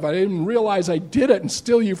repented of. I didn't even realize I did it, and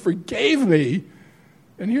still you forgave me.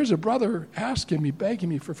 And here's a brother asking me, begging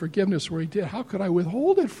me for forgiveness where he did. How could I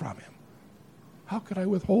withhold it from him? How could I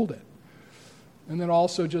withhold it? And then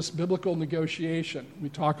also just biblical negotiation. We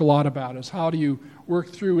talk a lot about is how do you work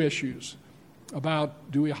through issues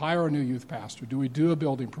about do we hire a new youth pastor? Do we do a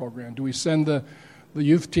building program? Do we send the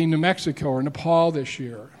youth team to Mexico or Nepal this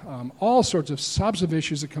year? All sorts of substantive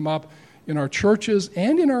issues that come up in our churches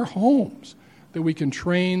and in our homes that we can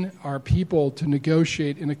train our people to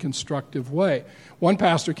negotiate in a constructive way. One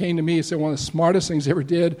pastor came to me and said one of the smartest things he ever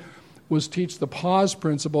did was teach the pause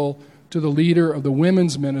principle to the leader of the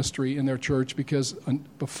women's ministry in their church, because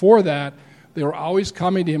before that, they were always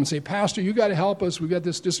coming to him and say, Pastor, you got to help us. We've got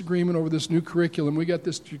this disagreement over this new curriculum. We got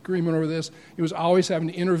this agreement over this. He was always having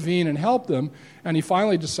to intervene and help them. And he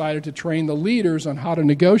finally decided to train the leaders on how to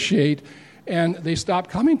negotiate. And they stopped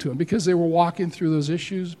coming to him because they were walking through those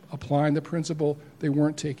issues, applying the principle. They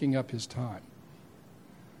weren't taking up his time.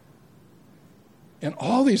 And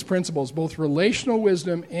all these principles, both relational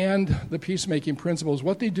wisdom and the peacemaking principles,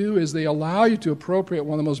 what they do is they allow you to appropriate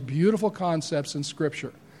one of the most beautiful concepts in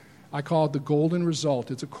Scripture. I call it the golden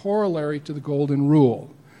result. It's a corollary to the golden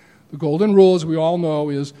rule. The golden rule, as we all know,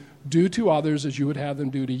 is do to others as you would have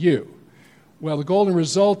them do to you. Well, the golden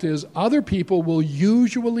result is other people will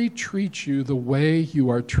usually treat you the way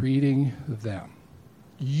you are treating them.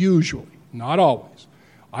 Usually, not always.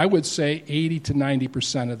 I would say 80 to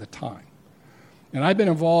 90% of the time. And I've been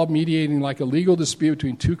involved mediating like a legal dispute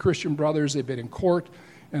between two Christian brothers. They've been in court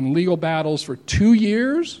and legal battles for 2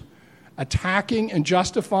 years, attacking and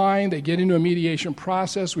justifying. They get into a mediation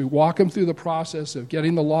process. We walk them through the process of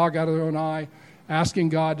getting the log out of their own eye, asking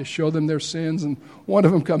God to show them their sins. And one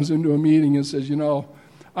of them comes into a meeting and says,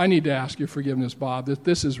 I need to ask your forgiveness, Bob.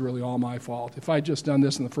 This is really all my fault. If I'd just done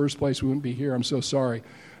this in the first place, we wouldn't be here. I'm so sorry.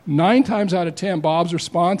 9 times out of 10, Bob's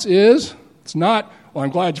response is, it's not, well, I'm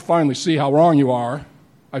glad you finally see how wrong you are.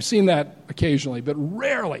 I've seen that occasionally, but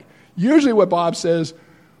rarely. Usually what Bob says,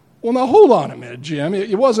 well, now hold on a minute, Jim.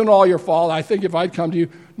 It wasn't all your fault. I think if I'd come to you,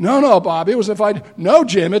 no, Bob, it was if no,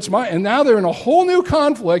 Jim, it's my, and now they're in a whole new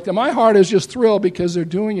conflict, and my heart is just thrilled because they're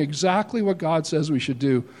doing exactly what God says we should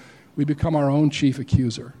do. We become our own chief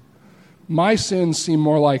accuser. My sins seem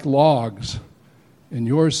more like logs, and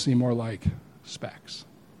yours seem more like specks.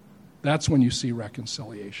 That's when you see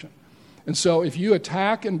reconciliation. And so if you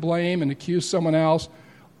attack and blame and accuse someone else,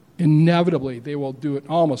 inevitably, they will do it,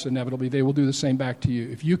 almost inevitably, they will do the same back to you.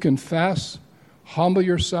 If you confess, humble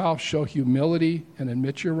yourself, show humility, and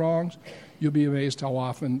admit your wrongs, you'll be amazed how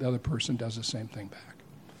often the other person does the same thing back.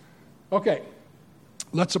 Okay,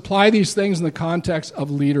 let's apply these things in the context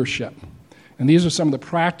of leadership. And these are some of the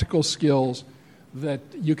practical skills that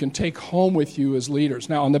you can take home with you as leaders.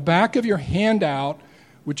 Now, on the back of your handout,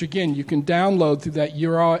 which again, you can download through that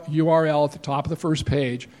URL at the top of the first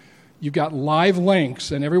page, you've got live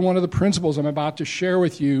links, and every one of the principles I'm about to share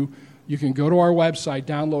with you, you can go to our website,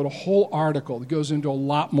 download a whole article that goes into a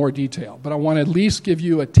lot more detail. But I want to at least give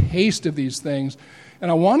you a taste of these things.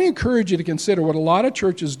 And I want to encourage you to consider what a lot of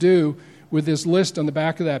churches do with this list on the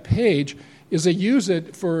back of that page is they use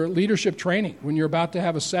it for leadership training. When you're about to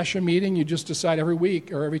have a session meeting, you just decide every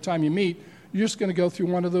week or every time you meet, you're just going to go through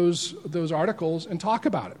one of those articles and talk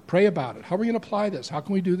about it, pray about it. How are we going to apply this? How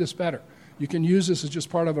can we do this better? You can use this as just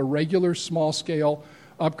part of a regular small-scale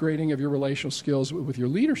upgrading of your relational skills with your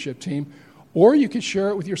leadership team, or you can share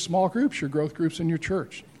it with your small groups, your growth groups in your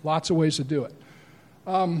church. Lots of ways to do it.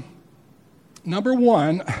 Number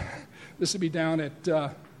 1, this would be down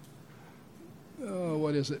at,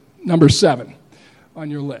 number 7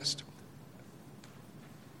 on your list.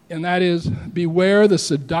 And that is, beware the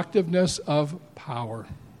seductiveness of power.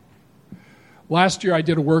 Last year I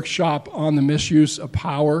did a workshop on the misuse of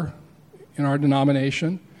power in our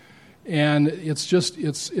denomination, and it's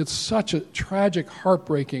such a tragic,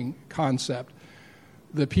 heartbreaking concept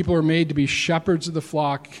that people are made to be shepherds of the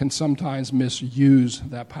flock can sometimes misuse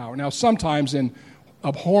that power. Now, sometimes in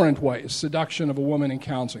abhorrent ways, seduction of a woman in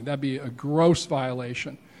counseling, that'd be a gross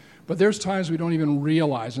violation. But there's times we don't even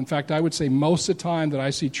realize. In fact, I would say most of the time that I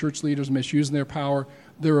see church leaders misusing their power,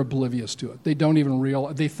 they're oblivious to it. They don't even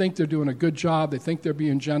realize. They think they're doing a good job. They think they're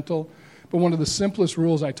being gentle. But one of the simplest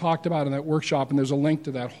rules I talked about in that workshop, and there's a link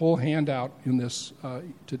to that whole handout in this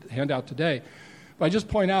handout today, but I just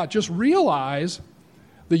point out, just realize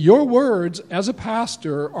that your words as a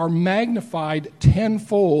pastor are magnified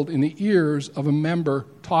tenfold in the ears of a member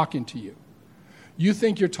talking to you. You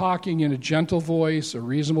think you're talking in a gentle voice, a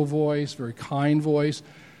reasonable voice, very kind voice,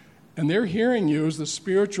 and they're hearing you as the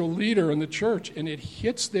spiritual leader in the church, and it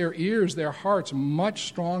hits their ears, their hearts much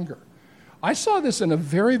stronger. I saw this in a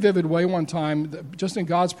very vivid way one time, just in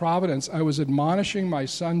God's providence. I was admonishing my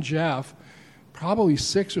son Jeff, probably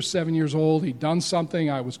 6 or 7 years old. He'd done something.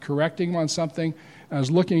 I was correcting him on something. I was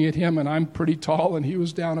looking at him, and I'm pretty tall, and he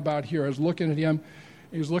was down about here. I was looking at him.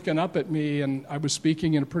 He was looking up at me, and I was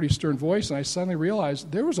speaking in a pretty stern voice, and I suddenly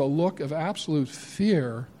realized there was a look of absolute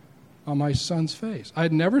fear on my son's face. I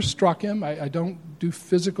had never struck him. I don't do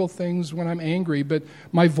physical things when I'm angry, but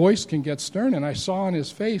my voice can get stern, and I saw on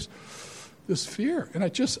his face this fear, and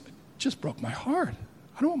it just broke my heart.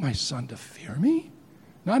 I don't want my son to fear me.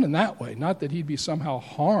 Not in that way, not that he'd be somehow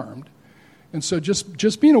harmed. And so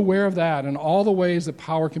just being aware of that and all the ways that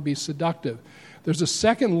power can be seductive. There's a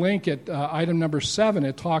second link at item number 7.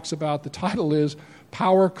 It talks about, the title is,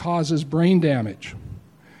 Power Causes Brain Damage.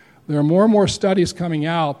 There are more and more studies coming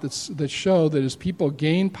out that show that as people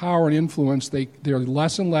gain power and influence, they're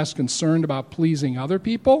less and less concerned about pleasing other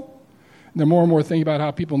people. They're more and more thinking about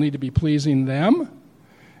how people need to be pleasing them.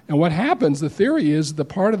 And what happens, the theory is, the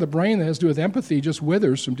part of the brain that has to do with empathy just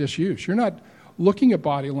withers from disuse. You're not looking at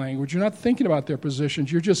body language. You're not thinking about their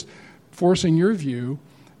positions. You're just forcing your view.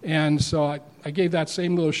 And so I gave that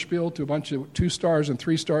same little spiel to a bunch of 2 stars and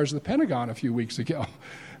 3 stars of the Pentagon a few weeks ago.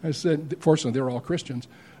 I said, fortunately, they were all Christians.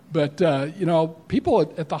 But, people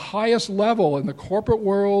at the highest level in the corporate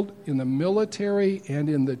world, in the military, and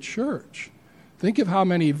in the church, think of how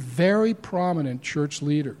many very prominent church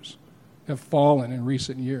leaders have fallen in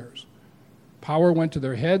recent years. Power went to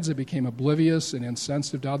their heads, they became oblivious and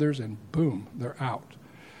insensitive to others, and boom, they're out.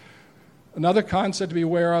 Another concept to be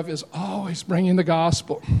aware of is always bringing the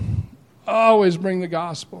gospel. Always bring the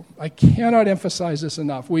gospel. I cannot emphasize this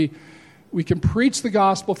enough. We can preach the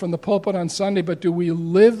gospel from the pulpit on Sunday, but do we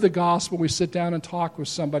live the gospel when we sit down and talk with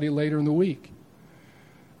somebody later in the week?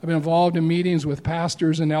 I've been involved in meetings with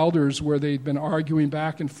pastors and elders where they've been arguing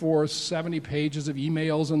back and forth, 70 pages of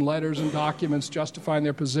emails and letters and documents justifying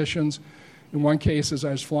their positions. In one case, as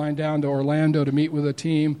I was flying down to Orlando to meet with a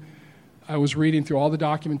team, I was reading through all the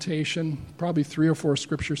documentation, probably 3 or 4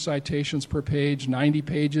 scripture citations per page, 90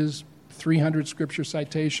 pages, 300 scripture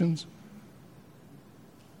citations.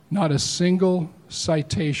 Not a single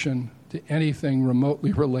citation to anything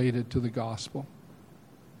remotely related to the gospel.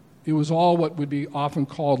 It was all what would be often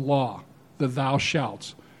called law, the thou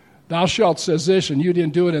shalt. Thou shalt says this, and you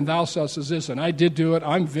didn't do it, and thou shalt says this, and I did do it.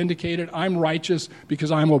 I'm vindicated. I'm righteous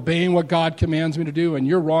because I'm obeying what God commands me to do, and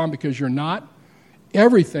you're wrong because you're not.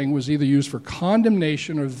 Everything was either used for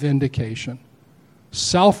condemnation or vindication,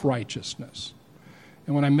 self-righteousness.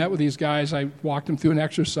 And when I met with these guys, I walked them through an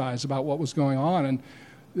exercise about what was going on, and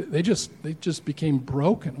they just became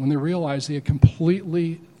broken when they realized they had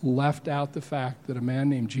completely left out the fact that a man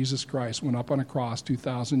named Jesus Christ went up on a cross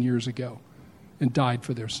 2,000 years ago and died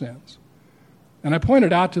for their sins. And I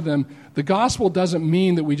pointed out to them, the gospel doesn't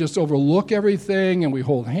mean that we just overlook everything and we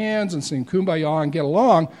hold hands and sing kumbaya and get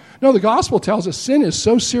along. No, the gospel tells us sin is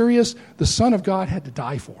so serious, the Son of God had to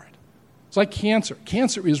die for it. It's like cancer.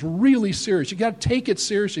 Cancer is really serious. You got to take it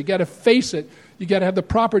seriously. You got to face it. You got to have the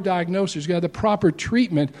proper diagnosis. You got to have the proper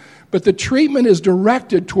treatment. But the treatment is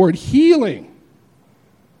directed toward healing,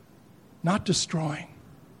 not destroying.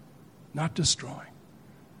 Not destroying.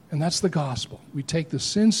 And that's the gospel. We take the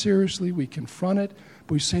sin seriously. We confront it.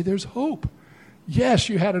 But we say there's hope. Yes,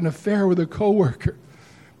 you had an affair with a coworker,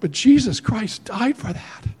 but Jesus Christ died for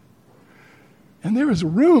that. And there is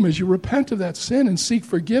room as you repent of that sin and seek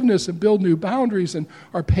forgiveness and build new boundaries and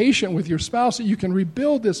are patient with your spouse that you can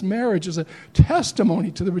rebuild this marriage as a testimony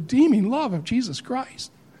to the redeeming love of Jesus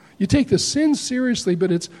Christ. You take the sin seriously,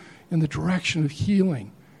 but it's in the direction of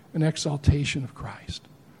healing and exaltation of Christ.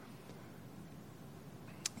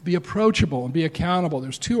 Be approachable and be accountable.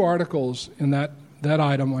 There's 2 articles in that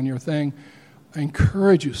item on your thing. I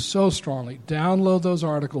encourage you so strongly, download those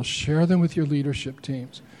articles, share them with your leadership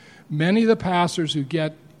teams. Many of the pastors who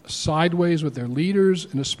get sideways with their leaders,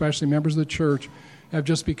 and especially members of the church, have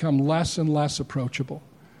just become less and less approachable.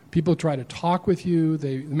 People try to talk with you.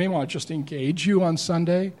 They may want to just engage you on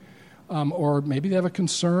Sunday, or maybe they have a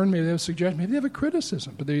concern, maybe they have a suggestion, maybe they have a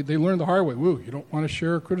criticism, but they learn the hard way. Woo, you don't want to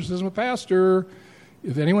share a criticism with pastor.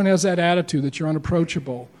 If anyone has that attitude that you're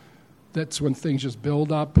unapproachable, that's when things just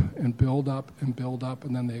build up and build up and build up,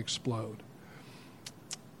 and then they explode.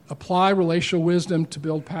 Apply relational wisdom to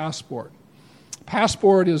build Passport.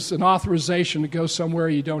 Passport is an authorization to go somewhere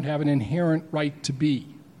you don't have an inherent right to be.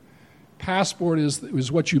 Passport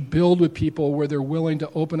is what you build with people where they're willing to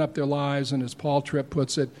open up their lives and, as Paul Tripp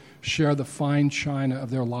puts it, share the fine china of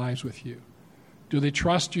their lives with you. Do they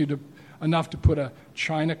trust you enough to put a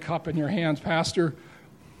china cup in your hands? Pastor,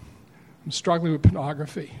 I'm struggling with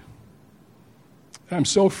pornography. And I'm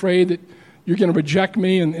so afraid that you're going to reject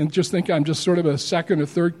me and just think I'm just sort of a second or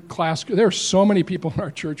third class. There are so many people in our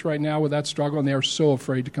church right now with that struggle, and they are so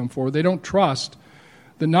afraid to come forward. They don't trust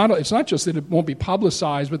that it's not just that it won't be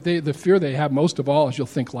publicized, but the fear they have most of all is you'll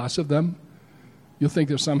think less of them. You'll think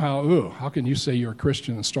they're somehow, ooh, how can you say you're a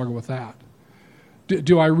Christian and struggle with that?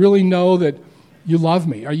 Do I really know that you love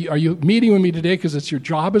me? Are you meeting with me today because it's your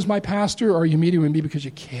job as my pastor, or are you meeting with me because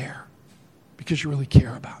you care? Because you really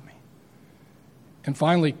care about me? And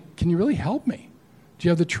finally, can you really help me? Do you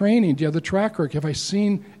have the training? Do you have the track record? Have I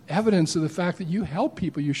seen evidence of the fact that you help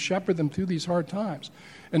people, you shepherd them through these hard times?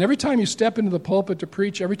 And every time you step into the pulpit to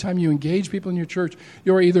preach, every time you engage people in your church,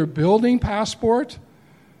 you're either building Passport,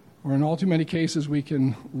 or in all too many cases, we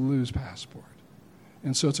can lose Passport.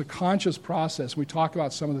 And so it's a conscious process. We talk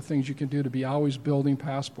about some of the things you can do to be always building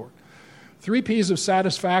Passport. 3 P's of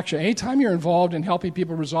satisfaction. Anytime you're involved in helping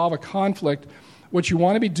people resolve a conflict, what you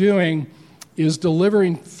want to be doing is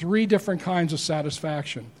delivering 3 different kinds of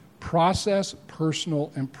satisfaction: process,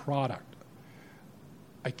 personal, and product.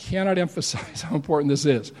 I cannot emphasize how important this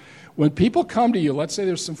is. When people come to you, let's say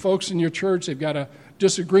there's some folks in your church, they've got a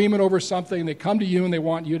disagreement over something, they come to you and they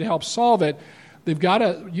want you to help solve it, they've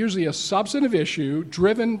got usually a substantive issue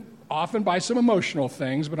driven often by some emotional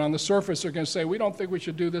things, but on the surface they're going to say, we don't think we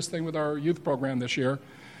should do this thing with our youth program this year,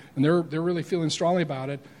 and they're really feeling strongly about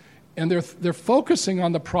it. And they're focusing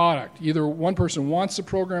on the product. Either one person wants the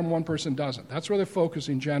program, one person doesn't. That's where they're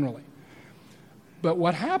focusing generally. But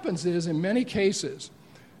what happens is, in many cases,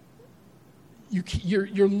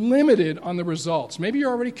 you're limited on the results. Maybe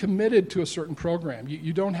you're already committed to a certain program.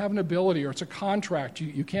 You don't have an ability, or it's a contract.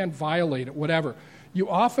 You can't violate it, whatever. You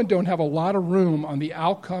often don't have a lot of room on the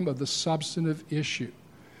outcome of the substantive issue.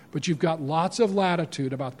 But you've got lots of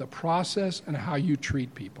latitude about the process and how you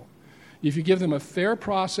treat people. If you give them a fair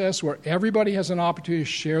process where everybody has an opportunity to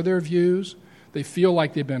share their views, they feel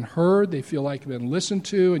like they've been heard, they feel like they've been listened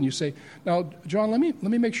to, and you say, now, John, let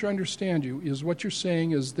me make sure I understand you. Is what you're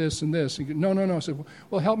saying is this and this? And you go, no. I said,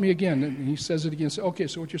 well, help me again. And he says it again. Say, okay,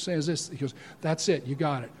 so what you're saying is this. He goes, that's it. You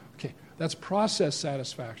got it. Okay, that's process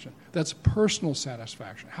satisfaction. That's personal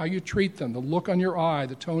satisfaction. How you treat them, the look on your eye,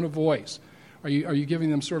 the tone of voice. Are you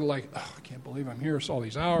giving them sort of like, oh, I can't believe I'm here all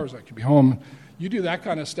these hours. I could be home. You do that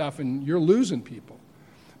kind of stuff, and you're losing people.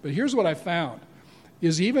 But here's what I found.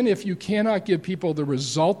 Is even if you cannot give people the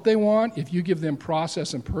result they want, if you give them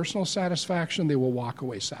process and personal satisfaction, they will walk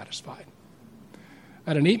away satisfied.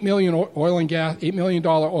 At an $8 million oil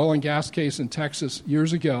and gas case in Texas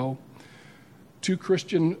years ago, two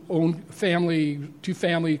Christian families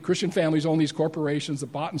owned these corporations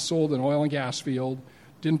that bought and sold an oil and gas field,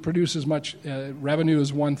 didn't produce as much revenue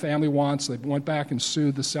as one family wants. They went back and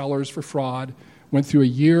sued the sellers for fraud. Went through a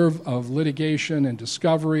year of litigation and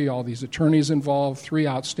discovery, all these attorneys involved, 3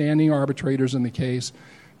 outstanding arbitrators in the case,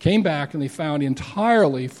 came back and they found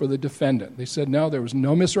entirely for the defendant. They said, no, there was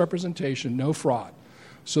no misrepresentation, no fraud.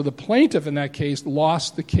 So the plaintiff in that case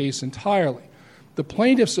lost the case entirely. The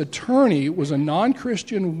plaintiff's attorney was a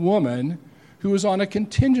non-Christian woman who was on a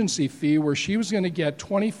contingency fee where she was going to get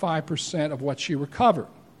 25% of what she recovered.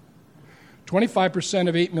 25%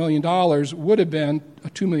 of $8 million would have been a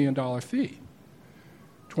 $2 million fee.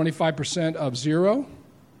 25% of zero,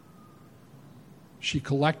 she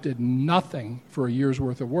collected nothing for a year's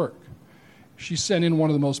worth of work. She sent in one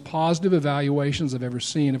of the most positive evaluations I've ever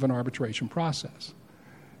seen of an arbitration process.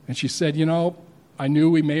 And she said, I knew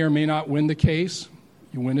we may or may not win the case.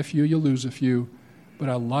 You win a few, you lose a few. But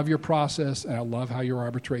I love your process, and I love how your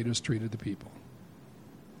arbitrators treated the people.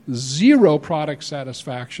 0 product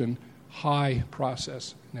satisfaction, high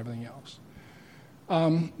process, and everything else.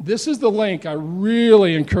 This is the link I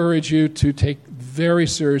really encourage you to take very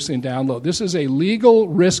seriously and download. This is a legal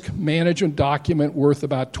risk management document worth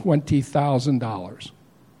about $20,000.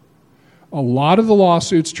 A lot of the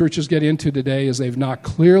lawsuits churches get into today is they've not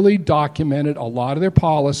clearly documented a lot of their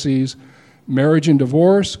policies, marriage and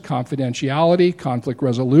divorce, confidentiality, conflict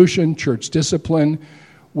resolution, church discipline.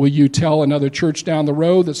 Will you tell another church down the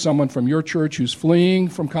road that someone from your church who's fleeing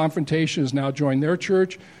from confrontation has now joined their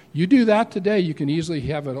church? You do that today, you can easily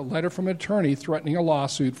have a letter from an attorney threatening a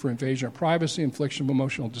lawsuit for invasion of privacy, infliction of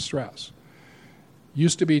emotional distress.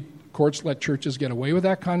 Used to be courts let churches get away with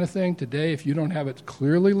that kind of thing. Today, if you don't have it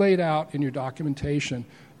clearly laid out in your documentation,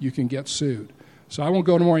 you can get sued. So I won't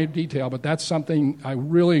go into more detail, but that's something I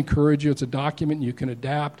really encourage you. It's a document you can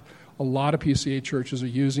adapt. A lot of PCA churches are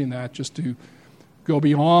using that just to go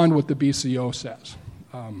beyond what the BCO says.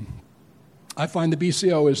 I find the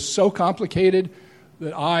BCO is so complicated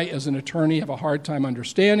that I, as an attorney, have a hard time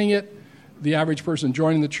understanding it. The average person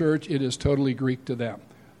joining the church, it is totally Greek to them.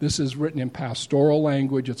 This is written in pastoral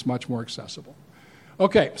language. It's much more accessible.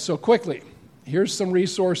 Okay, so quickly, here's some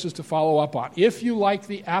resources to follow up on. If you like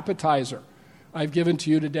the appetizer I've given to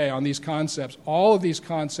you today on these concepts, all of these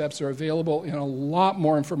concepts are available in a lot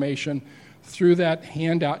more information through that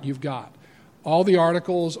handout you've got. All the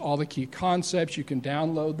articles, all the key concepts, you can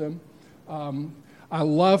download them. I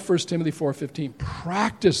love 1 Timothy 4:15.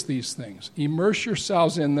 Practice these things. Immerse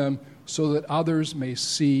yourselves in them so that others may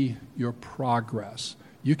see your progress.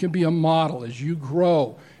 You can be a model as you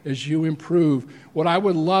grow, as you improve. What I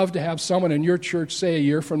would love to have someone in your church say a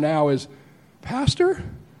year from now is, Pastor,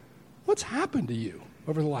 what's happened to you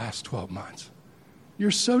over the last 12 months?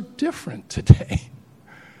 You're so different today.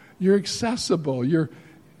 You're accessible.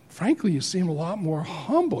 Frankly, you seem a lot more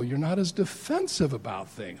humble. You're not as defensive about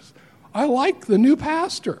things. I like the new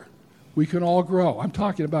pastor. We can all grow. I'm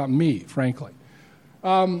talking about me, frankly.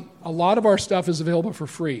 A lot of our stuff is available for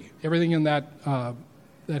free, everything in that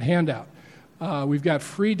handout. We've got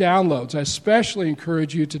free downloads. I especially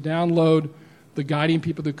encourage you to download the Guiding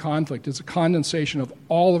People Through Conflict. It's a condensation of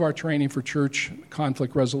all of our training for church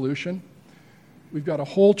conflict resolution. We've got a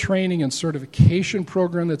whole training and certification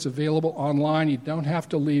program that's available online. You don't have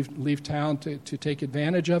to leave town to take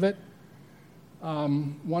advantage of it.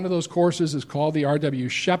 One of those courses is called the R.W.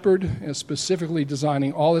 Shepherd, and is specifically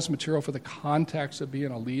designing all this material for the context of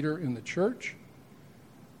being a leader in the church.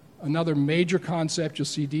 Another major concept, you'll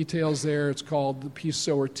see details there, it's called the Peace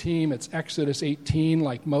Sower Team. It's Exodus 18,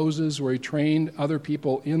 like Moses, where he trained other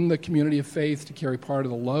people in the community of faith to carry part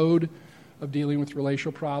of the load of dealing with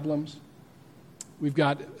relational problems. We've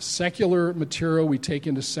got secular material we take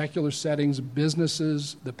into secular settings,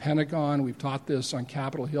 businesses, the Pentagon. We've taught this on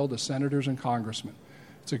Capitol Hill to senators and congressmen.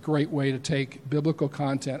 It's a great way to take biblical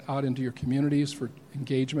content out into your communities for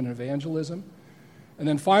engagement and evangelism. And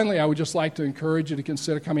then finally, I would just like to encourage you to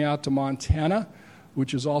consider coming out to Montana,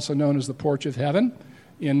 which is also known as the Porch of Heaven.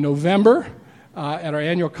 In November, at our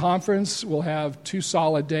annual conference, we'll have 2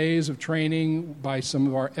 solid days of training by some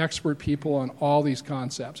of our expert people on all these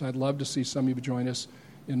concepts. I'd love to see some of you join us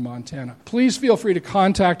in Montana. Please feel free to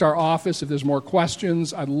contact our office if there's more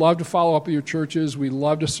questions. I'd love to follow up with your churches. We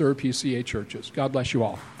love to serve PCA churches. God bless you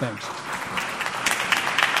all. Thanks.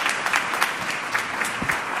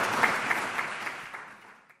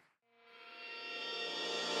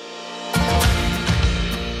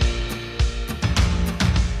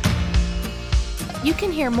 You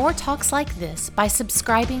can hear more talks like this by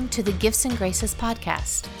subscribing to the Gifts and Graces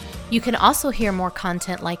podcast. You can also hear more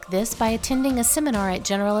content like this by attending a seminar at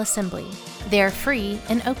General Assembly. They are free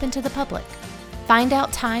and open to the public. Find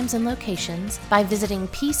out times and locations by visiting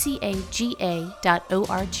pcaga.org.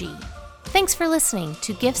 Thanks for listening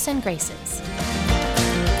to Gifts and Graces.